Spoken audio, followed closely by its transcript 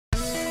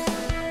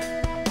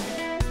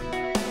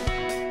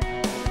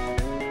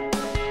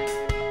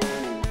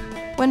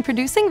When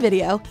producing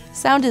video,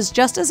 sound is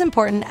just as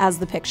important as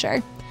the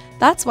picture.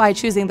 That's why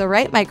choosing the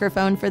right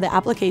microphone for the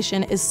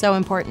application is so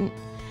important.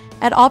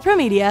 At All Pro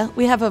Media,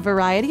 we have a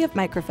variety of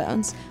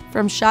microphones,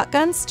 from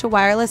shotguns to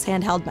wireless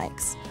handheld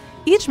mics.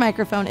 Each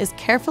microphone is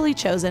carefully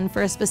chosen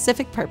for a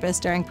specific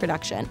purpose during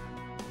production.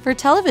 For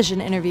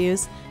television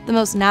interviews, the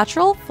most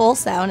natural, full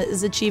sound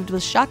is achieved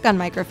with shotgun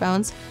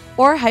microphones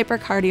or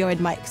hypercardioid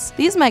mics.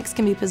 These mics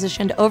can be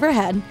positioned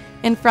overhead,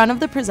 in front of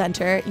the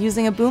presenter,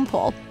 using a boom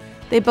pole.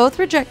 They both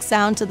reject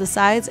sound to the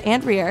sides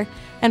and rear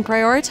and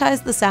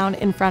prioritize the sound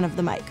in front of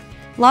the mic.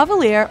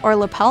 Lavalier or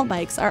lapel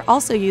mics are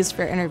also used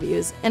for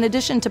interviews, in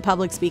addition to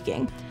public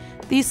speaking.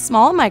 These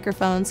small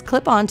microphones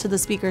clip onto the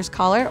speaker's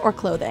collar or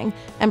clothing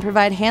and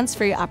provide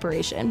hands-free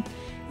operation.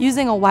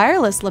 Using a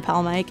wireless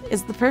lapel mic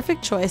is the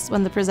perfect choice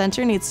when the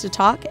presenter needs to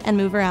talk and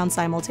move around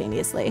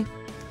simultaneously.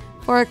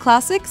 For a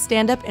classic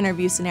stand-up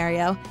interview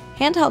scenario,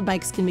 handheld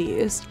mics can be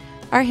used.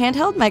 Our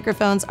handheld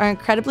microphones are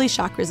incredibly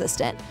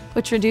shock-resistant,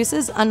 which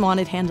reduces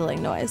unwanted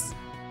handling noise.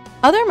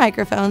 Other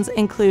microphones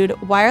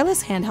include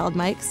wireless handheld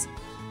mics,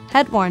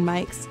 head-worn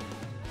mics,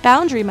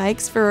 boundary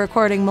mics for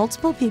recording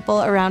multiple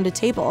people around a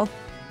table,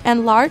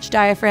 and large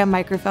diaphragm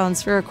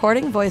microphones for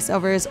recording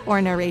voiceovers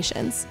or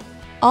narrations.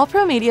 All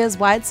Pro Media's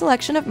wide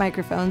selection of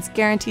microphones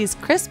guarantees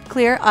crisp,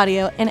 clear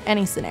audio in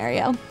any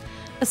scenario.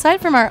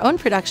 Aside from our own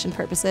production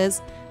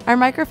purposes, our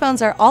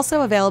microphones are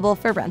also available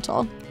for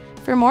rental.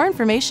 For more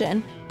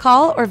information,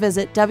 call or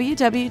visit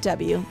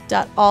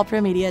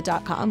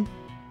www.allpromedia.com.